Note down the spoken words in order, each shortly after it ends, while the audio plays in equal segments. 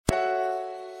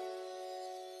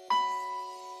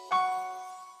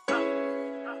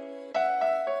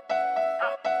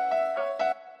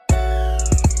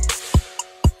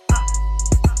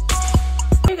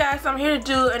guys, I'm here to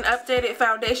do an updated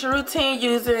foundation routine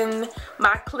using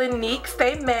my Clinique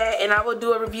Stay Matte, and I will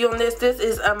do a review on this. This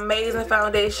is amazing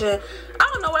foundation. I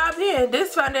don't know where I've been.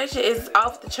 This foundation is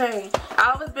off the chain.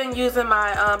 I've always been using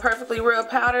my Perfectly Real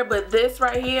powder, but this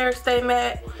right here, Stay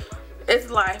Matte, it's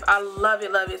life. I love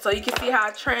it, love it. So you can see how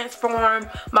I transform.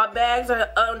 My bags are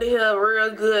under here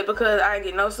real good because I didn't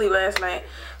get no sleep last night.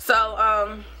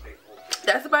 So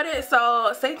that's about it.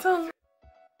 So stay tuned.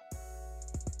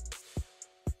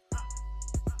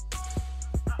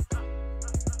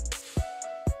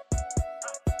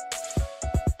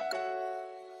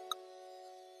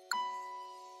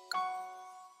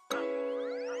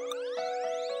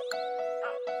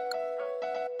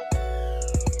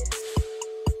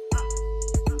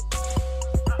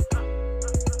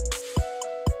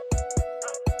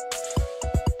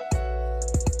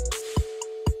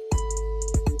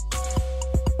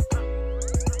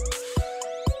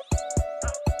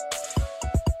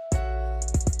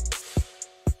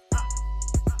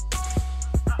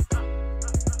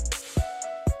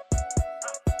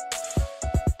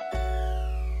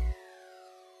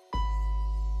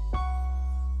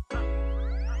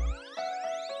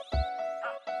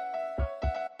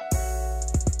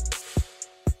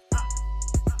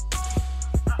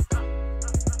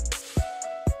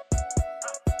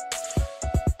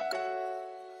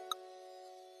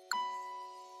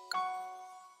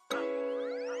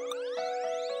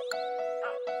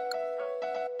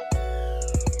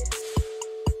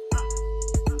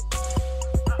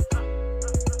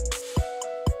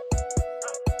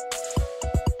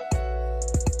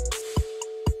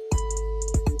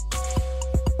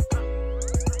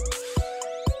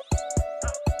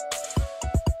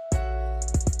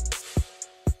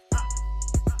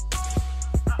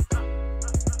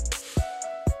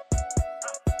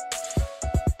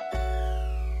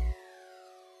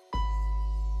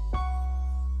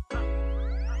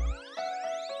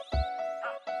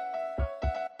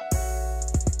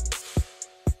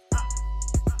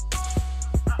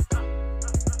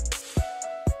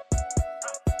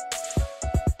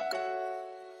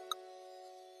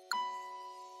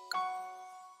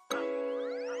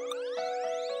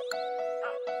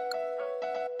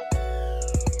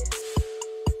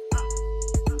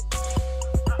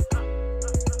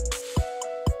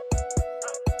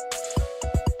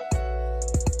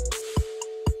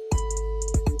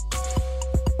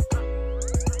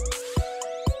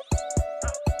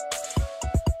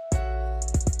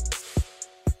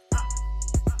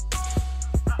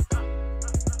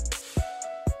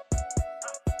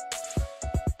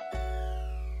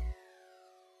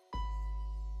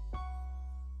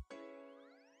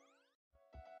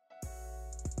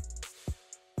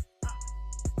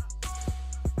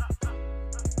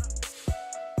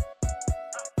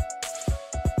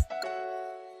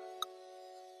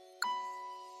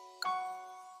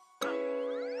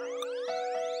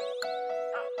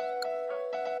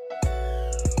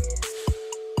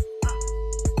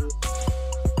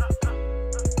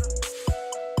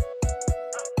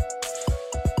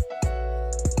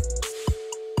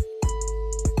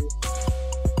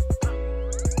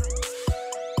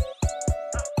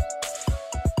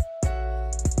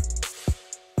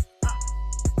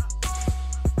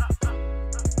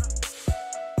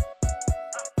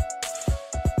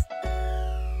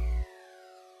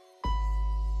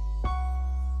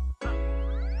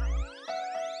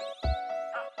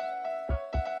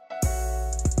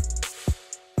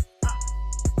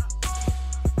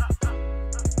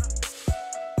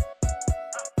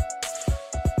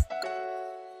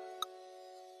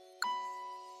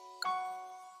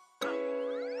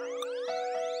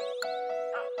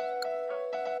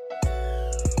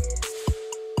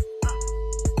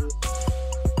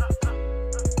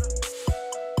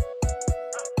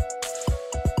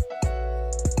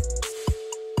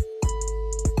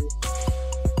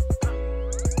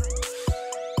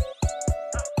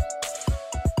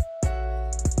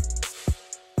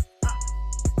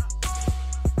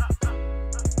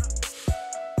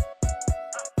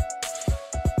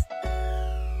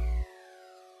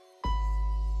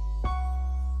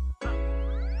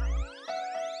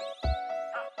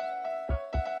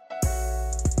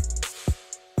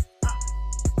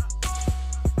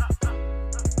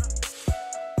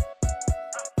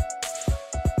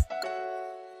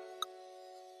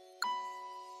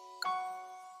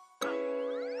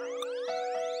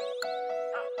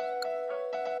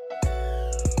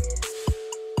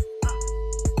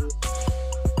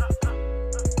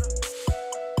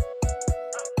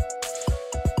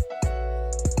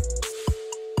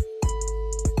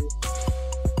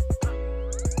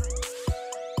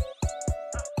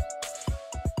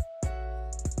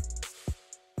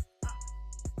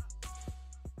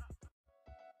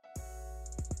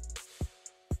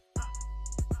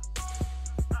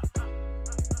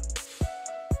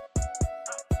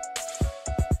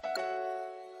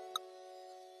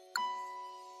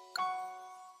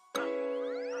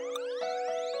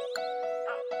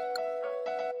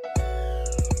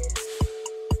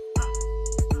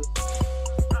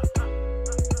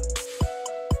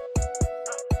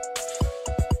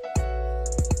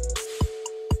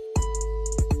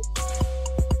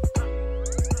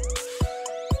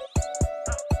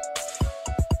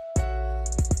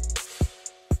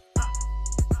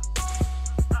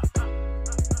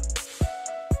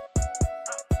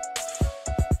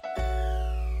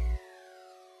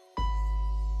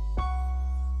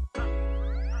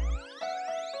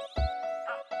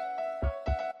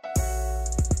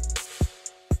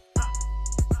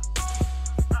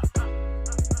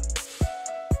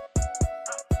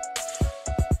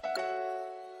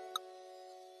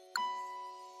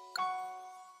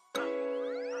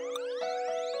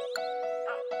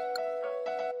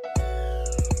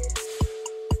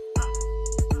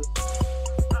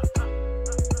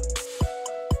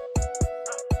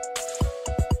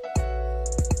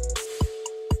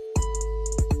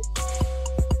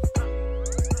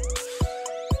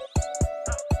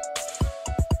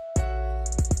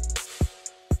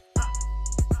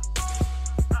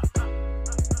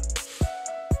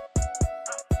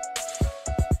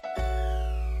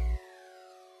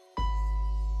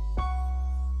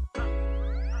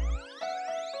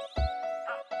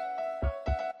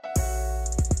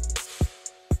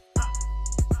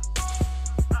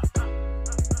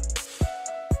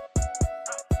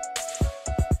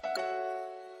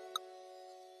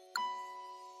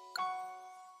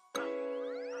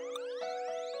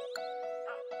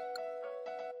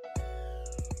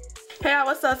 Hey,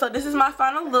 what's up? So this is my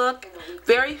final look.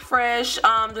 Very fresh.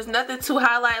 There's nothing to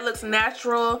highlight. It looks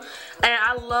natural, and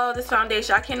I love this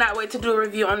foundation. I cannot wait to do a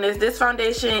review on this. This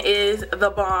foundation is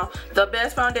the bomb. The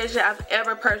best foundation I've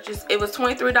ever purchased. It was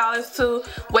 $23 too.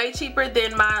 Way cheaper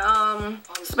than my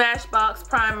Smashbox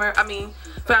primer.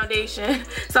 Foundation.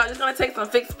 So I'm just gonna take some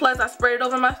Fix Plus. I sprayed it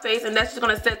over my face, and that's just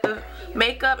gonna set the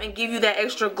makeup and give you that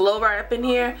extra glow right up in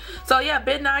here. So yeah,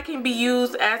 Bit9 can be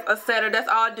used as a setter. That's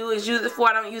all I do is use it for.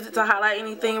 I don't use it to highlight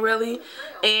anything really.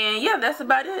 And yeah, that's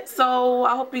about it. So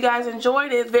I hope you guys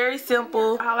enjoyed it. It's very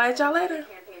simple. I'll highlight y'all later.